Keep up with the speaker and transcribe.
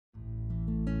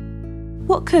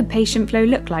What could patient flow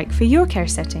look like for your care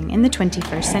setting in the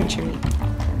 21st century?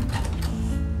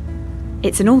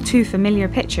 It's an all too familiar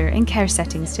picture in care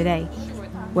settings today,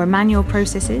 where manual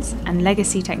processes and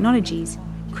legacy technologies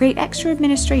create extra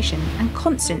administration and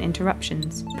constant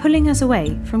interruptions, pulling us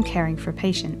away from caring for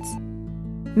patients.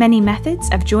 Many methods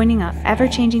of joining up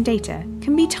ever-changing data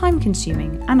can be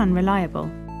time-consuming and unreliable.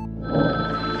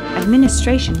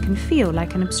 Administration can feel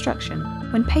like an obstruction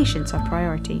when patients are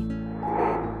priority.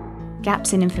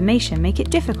 Gaps in information make it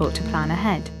difficult to plan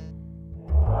ahead.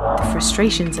 The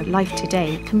frustrations of life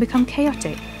today can become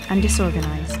chaotic and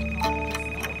disorganised.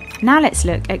 Now let's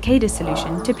look at CADA's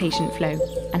solution to patient flow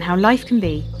and how life can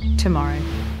be tomorrow.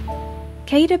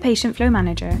 CADA Patient Flow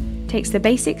Manager takes the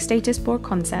basic status board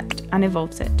concept and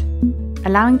evolves it,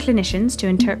 allowing clinicians to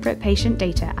interpret patient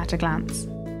data at a glance.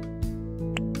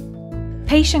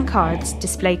 Patient cards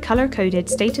display colour-coded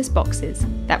status boxes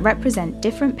that represent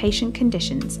different patient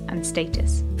conditions and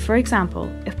status. For example,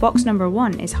 if box number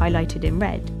 1 is highlighted in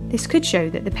red, this could show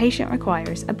that the patient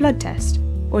requires a blood test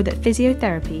or that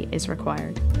physiotherapy is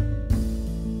required.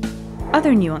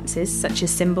 Other nuances such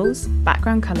as symbols,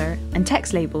 background colour and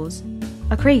text labels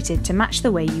are created to match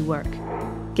the way you work,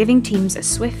 giving teams a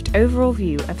swift overall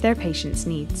view of their patients'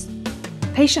 needs.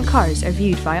 Patient cards are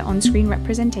viewed via on-screen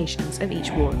representations of each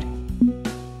ward,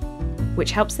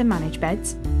 which helps them manage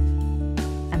beds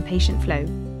and patient flow,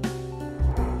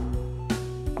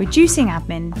 reducing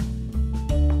admin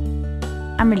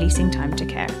and releasing time to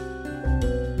care.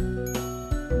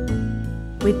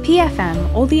 With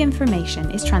PFM, all the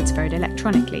information is transferred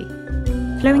electronically,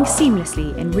 flowing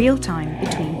seamlessly in real time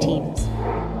between teams.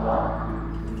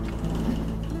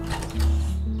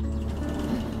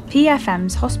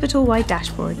 PFM's hospital-wide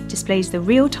dashboard displays the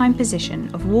real-time position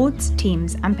of wards,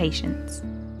 teams and patients,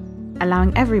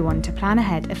 allowing everyone to plan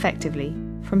ahead effectively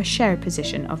from a shared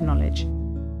position of knowledge.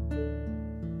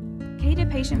 CADA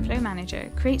Patient Flow Manager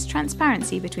creates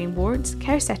transparency between wards,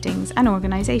 care settings and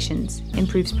organisations,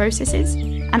 improves processes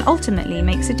and ultimately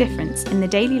makes a difference in the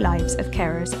daily lives of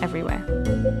carers everywhere.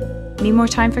 Need more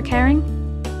time for caring?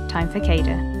 Time for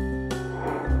CADA.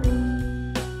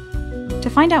 To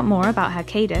find out more about how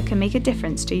CADA can make a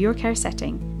difference to your care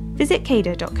setting, visit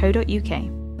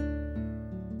cada.co.uk.